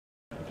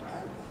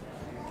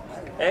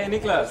Hey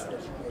Niklas,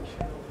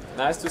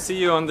 nice to see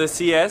you on the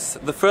CES.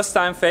 The first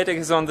time faytech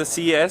is on the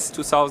CES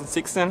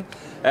 2016.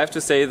 I have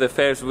to say the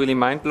fair is really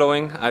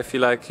mind-blowing. I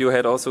feel like you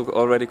had also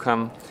already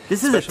come.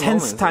 This is the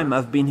 10th time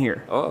I've been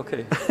here. Oh,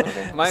 okay.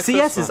 My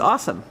CES is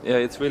awesome. Yeah,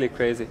 it's really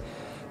crazy.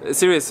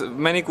 Serious,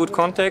 many good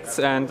contacts,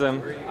 and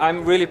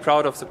I'm really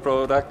proud of the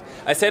product.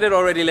 I said it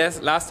already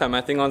last time,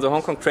 I think, on the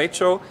Hong Kong trade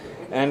show.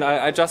 And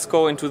I just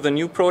go into the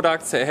new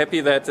products,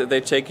 happy that they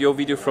take your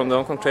video from the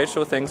Hong Kong trade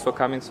show. Thanks for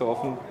coming so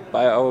often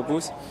by our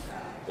booth.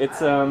 It's,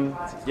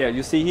 yeah,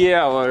 you see here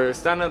our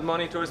standard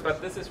monitors,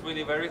 but this is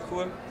really very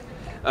cool.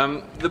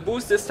 The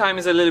booth this time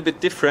is a little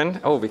bit different.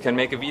 Oh, we can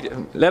make a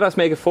video. Let us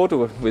make a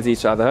photo with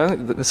each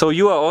other. So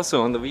you are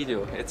also on the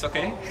video. It's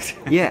okay?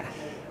 Yeah.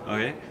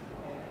 Okay.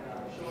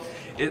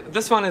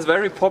 This one is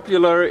very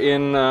popular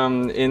in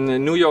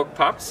New York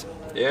pubs.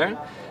 Yeah.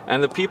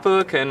 And the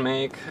people can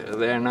make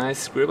their nice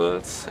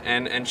scribbles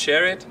and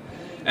share it.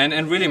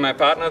 And really my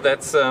partner,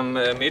 that's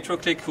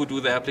MetroClick, who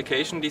do the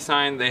application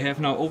design. They have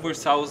now over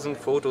 1,000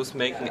 photos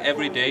making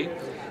every day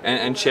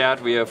and shared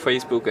via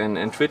Facebook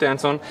and Twitter and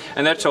so on.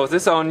 And that shows,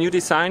 this is our new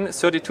design,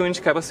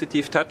 32-inch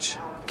capacitive touch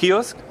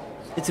kiosk.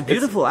 It's a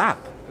beautiful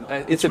app.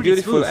 It's a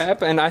beautiful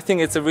app, and I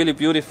think it's a really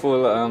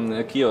beautiful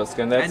kiosk.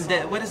 And that's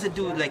what does it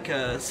do? Like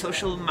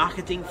social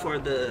marketing for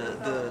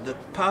the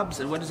pubs,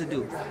 and what does it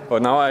do?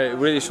 Well, now I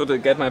really should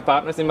get my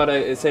partners in, but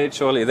I say it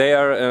surely. They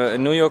are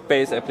New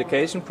York-based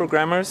application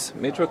programmers,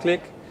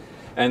 MetroClick,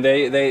 and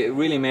they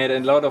really made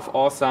a lot of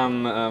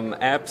awesome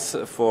apps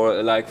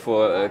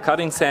for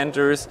cutting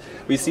centers.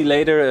 We see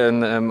later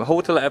a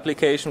hotel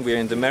application. We're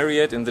in the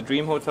Marriott, in the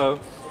Dream Hotel.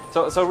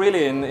 So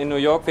really in New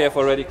York we have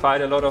already quite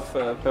a lot of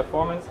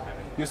performance.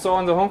 You saw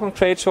on the Hong Kong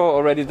trade show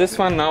already this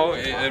one now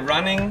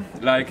running,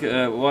 like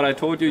what I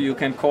told you, you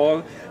can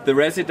call the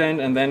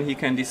resident and then he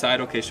can decide,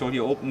 okay, shall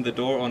you open the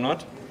door or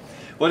not.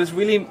 What is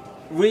really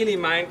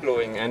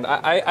mind-blowing, and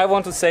I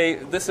want to say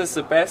this is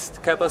the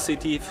best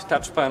capacitive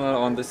touch panel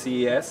on the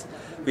CES.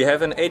 We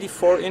have an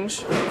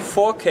 84-inch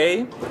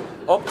 4K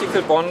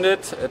optical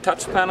bonded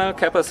touch panel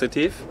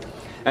capacitive,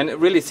 and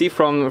really see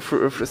from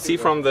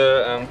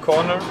the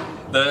corner,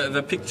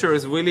 the picture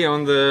is really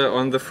on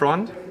the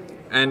front,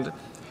 and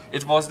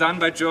it was done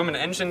by German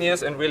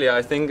engineers, and really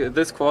I think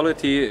this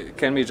quality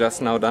can be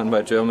just now done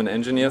by German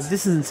engineers.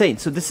 This is insane.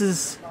 So this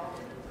is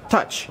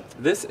touch.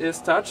 This is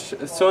touch,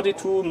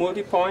 32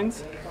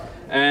 multi-points.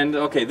 And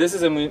okay, this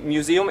is a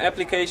museum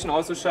application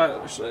also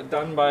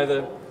done by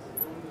the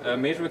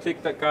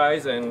MetroClick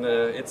guys, and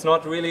it's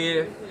not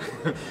really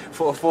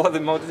for the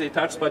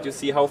multi-touch, but you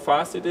see how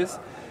fast it is.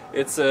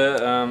 It's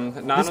a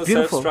nano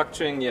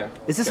self-structuring, yeah.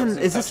 Is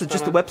this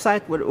just a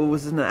website? What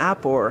was it, an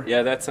app or?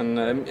 Yeah, that's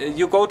an.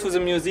 You go to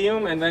the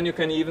museum and then you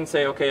can even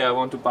say, okay, I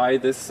want to buy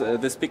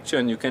this picture,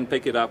 and you can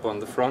pick it up on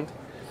the front.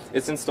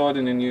 It's installed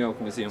in the New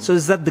York Museum. So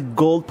is that the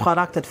gold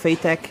product at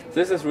faytech?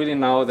 This is really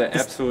now the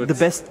absolute, the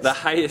best, the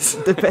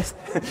highest, the best,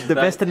 the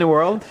best in the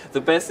world. The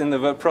best in the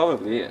world,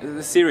 probably.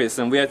 Serious.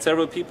 And we had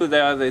several people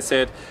there. They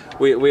said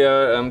we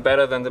are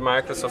better than the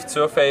Microsoft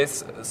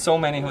Surface. So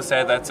many who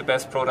said that's the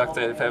best product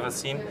they've ever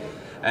seen.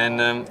 And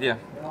yeah,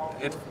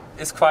 it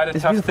is quite a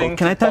tough thing.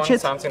 Can I touch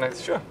it? Something like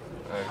sure,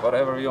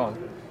 whatever you want.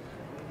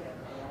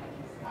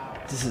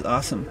 This is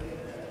awesome.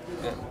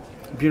 Yeah.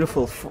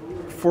 Beautiful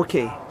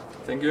 4K.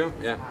 Thank you.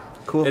 Yeah.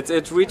 Cool.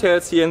 It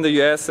retails here in the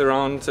US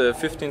around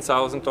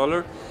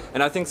 $15,000,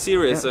 and I think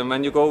serious. Yeah.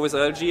 When you go with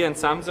LG and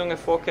Samsung at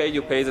 4K,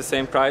 you pay the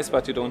same price,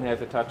 but you don't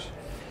have a touch.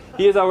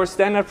 Here's our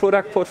standard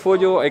product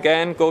portfolio.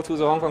 Again, go to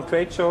the Hong Kong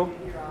trade show.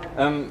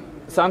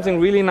 Something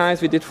really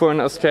nice we did for an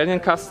Australian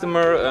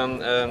customer,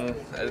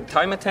 a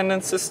time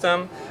attendance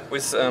system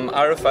with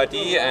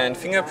RFID and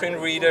fingerprint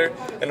reader,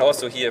 and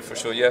also here for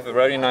sure you have a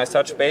very nice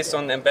touch based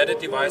on embedded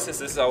devices.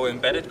 This is our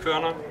embedded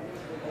kernel.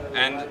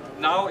 And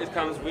now it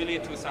comes really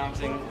to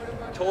something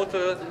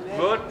total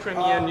world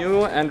premiere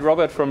new, and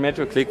Robert from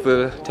MetroClick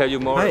will tell you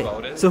more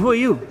about it. So who are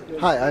you?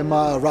 Hi, I'm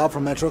Rob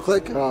from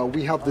MetroClick.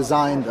 We helped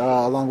design,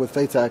 along with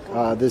faytech,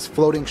 this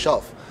floating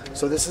shelf.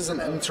 So this is an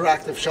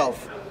interactive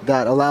shelf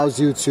that allows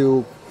you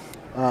to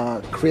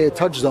create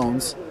touch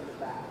zones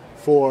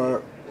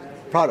for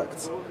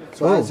products.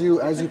 So as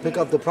you pick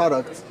up the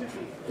product,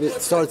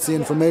 it starts the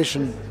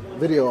information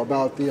video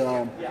about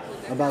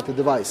the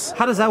device.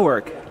 How does that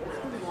work?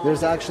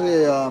 There's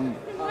actually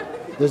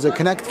there's a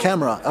Connect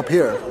camera up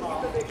here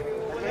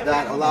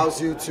that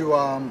allows you to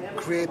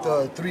create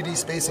the 3D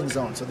spacing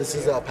zone. So this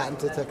is a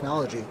patented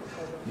technology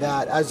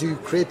that as you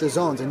create the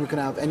zones, and you can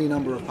have any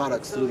number of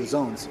products through the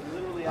zones,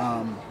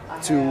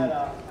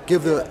 to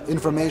give the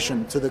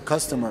information to the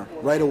customer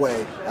right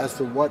away as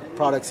to what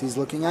products he's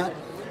looking at.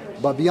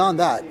 But beyond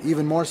that,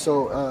 even more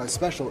so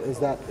special is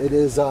that it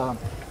is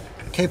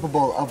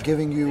capable of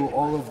giving you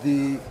all of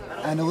the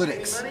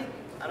analytics.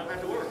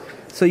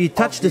 So you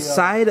touch the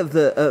side of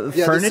the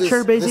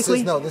furniture,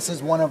 basically? This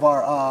is one of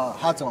our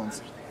hot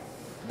zones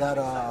that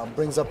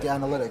brings up the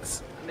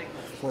analytics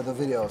for the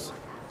videos.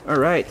 All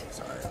right.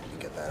 Sorry, let me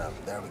get that up.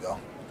 There we go.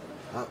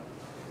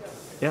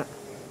 Yeah.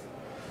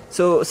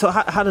 So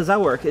how does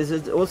that work? Is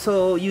it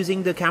also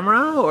using the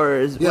camera, or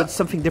is what's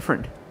something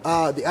different?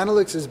 The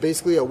analytics is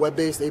basically a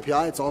web-based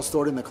API. It's all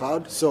stored in the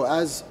cloud. So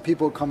as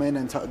people come in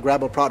and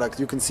grab a product,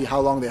 you can see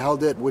how long they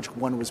held it, which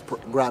one was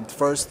grabbed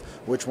first,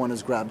 which one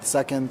is grabbed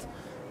second,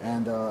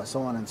 and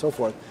so on and so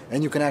forth.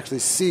 And you can actually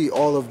see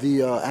all of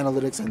the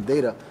analytics and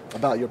data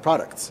about your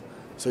products.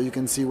 So you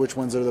can see which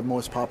ones are the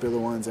most popular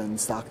ones and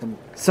stock them.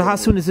 So how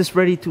soon is this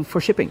ready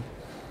for shipping?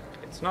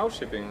 It's now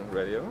shipping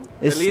ready.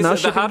 It's At least now the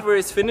shipping? hardware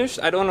is finished.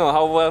 I don't know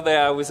how well they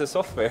are with the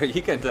software.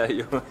 He can tell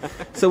you.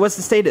 So what's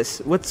the status?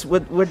 What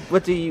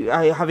do you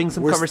are you having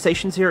some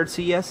conversations here at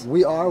CES?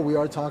 We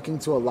are talking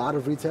to a lot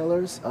of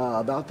retailers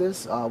about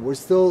this.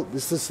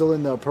 This is still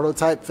in the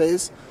prototype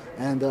phase,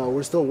 and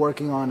we're still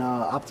working on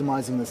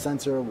optimizing the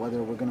sensor,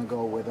 whether we're going to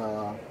go with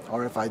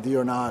RFID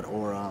or not,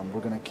 or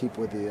we're going to keep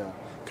with the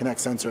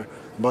Connect sensor.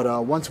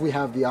 But once we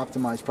have the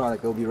optimized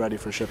product, it'll be ready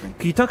for shipping.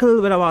 Can you talk a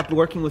little bit about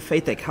working with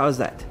faytech? How is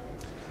that?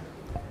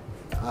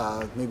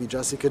 Maybe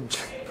Jesse could...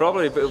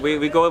 Probably, but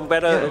we go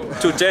better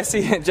to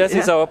Jesse.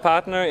 Jesse's our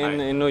partner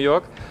in New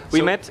York.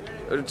 We met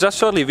just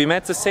shortly. We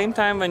met the same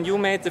time when you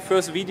made the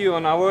first video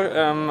on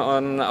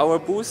our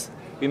booth.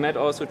 We met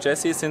also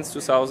Jesse since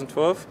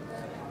 2012,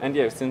 and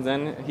yeah, since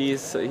then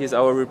he's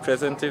our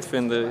representative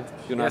in the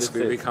United States.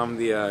 Yes, we become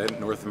the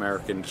North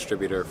American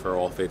distributor for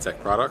all faytech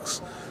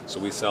products. So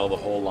we sell the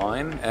whole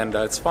line, and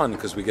it's fun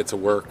because we get to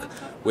work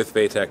with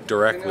faytech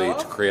directly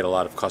to create a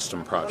lot of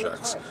custom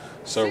projects.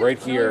 So right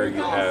here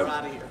you have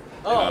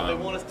our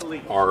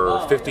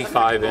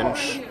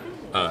 55-inch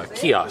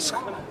kiosk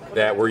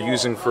that we're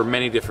using for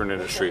many different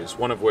industries,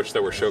 one of which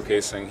that we're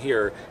showcasing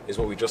here is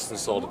what we just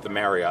installed at the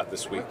Marriott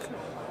this week.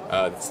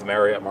 It's the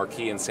Marriott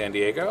Marquis in San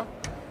Diego,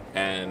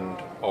 and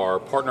our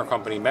partner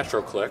company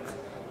MetroClick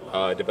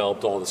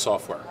developed all the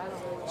software.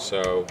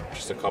 So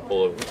just a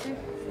couple of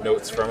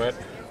notes from it.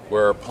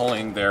 We're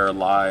pulling their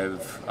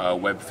live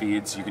web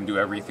feeds. You can do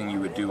everything you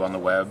would do on the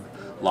web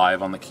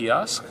live on the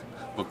kiosk.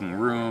 Booking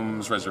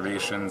rooms,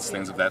 reservations,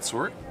 things of that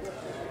sort.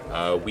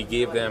 We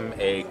gave them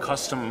a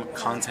custom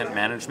content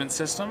management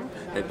system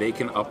that they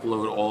can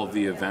upload all of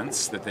the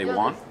events that they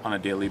want on a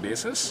daily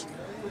basis.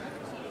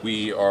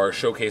 We are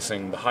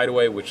showcasing the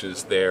Hideaway, which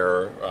is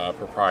their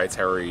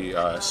proprietary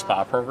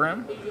spa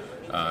program.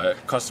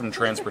 Custom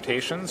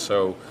transportation,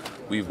 so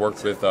we've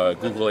worked with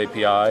Google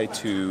API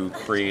to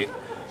create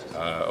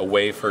a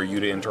way for you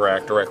to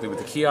interact directly with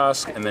the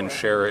kiosk and then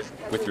share it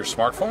with your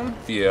smartphone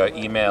via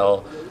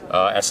email,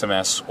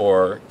 SMS,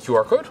 or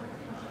QR code.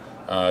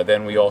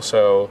 Then we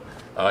also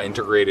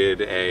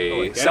integrated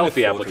a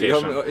selfie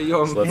application.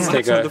 So let's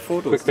take a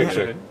quick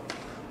picture.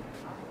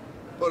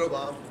 Photo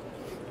bomb.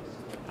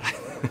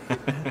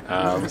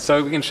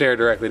 So we can share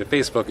directly to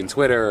Facebook and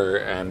Twitter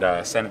and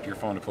send it to your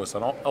phone to post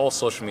on all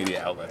social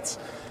media outlets.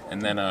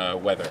 And then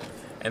weather.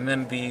 And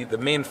then the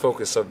main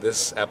focus of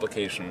this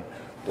application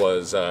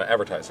was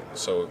advertising.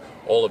 So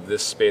all of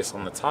this space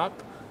on the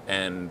top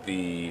and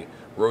the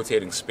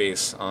rotating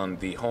space on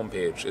the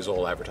homepage is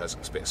all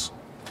advertising space.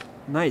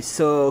 Nice.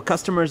 So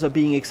customers are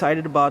being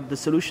excited about the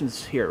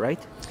solutions here,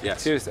 right?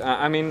 Yes. Seriously,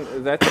 I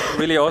mean, that's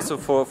really also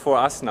for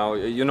us now.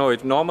 You know,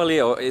 it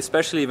normally, or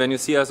especially when you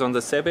see us on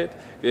the CeBIT,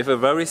 we have a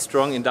very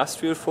strong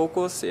industrial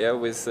focus,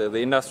 with the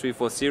Industry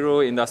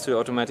 4.0,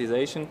 industrial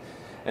automatization.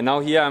 And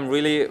now here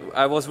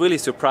I was really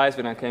surprised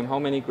when I came how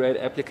many great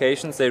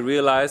applications they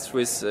realized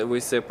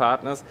with their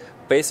partners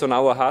based on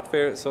our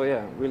hardware. So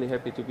yeah, really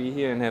happy to be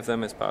here and have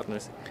them as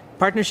partners.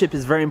 Partnership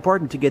is very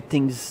important to get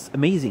things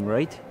amazing,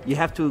 right? You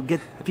have to get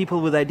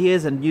people with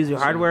ideas and use your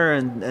hardware,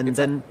 and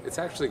then... It's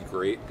actually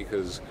great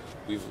because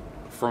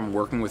from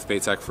working with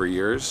faytech for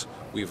years,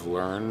 we've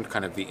learned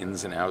kind of the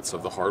ins and outs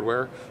of the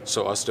hardware.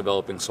 So us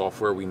developing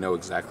software, we know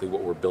exactly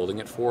what we're building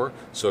it for.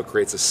 So it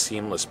creates a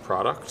seamless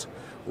product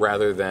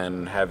rather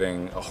than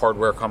having a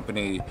hardware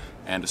company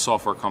and a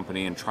software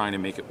company and trying to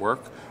make it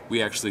work.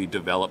 We actually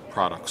develop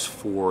products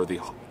for the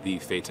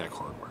faytech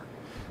hardware.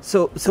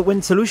 So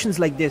when solutions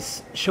like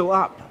this show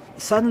up,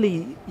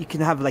 suddenly you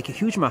can have like a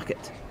huge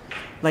market.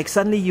 Like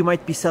suddenly you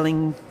might be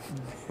selling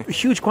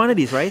huge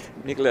quantities, right?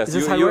 Nicholas,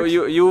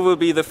 you will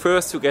be the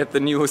first to get the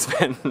news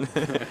when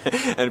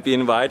and be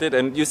invited.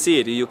 And you see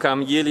it, you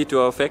come yearly to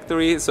our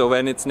factory, so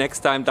when it's next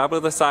time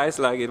double the size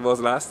like it was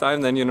last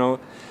time, then you know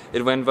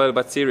it went well.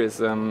 But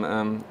serious,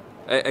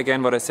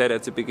 again what I said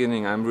at the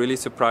beginning, I'm really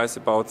surprised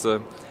about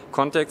the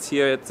contacts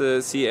here at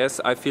the CES.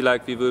 I feel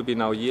like we will be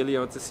now yearly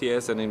at the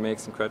CES, and it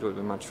makes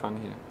incredibly much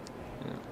fun here. Yeah.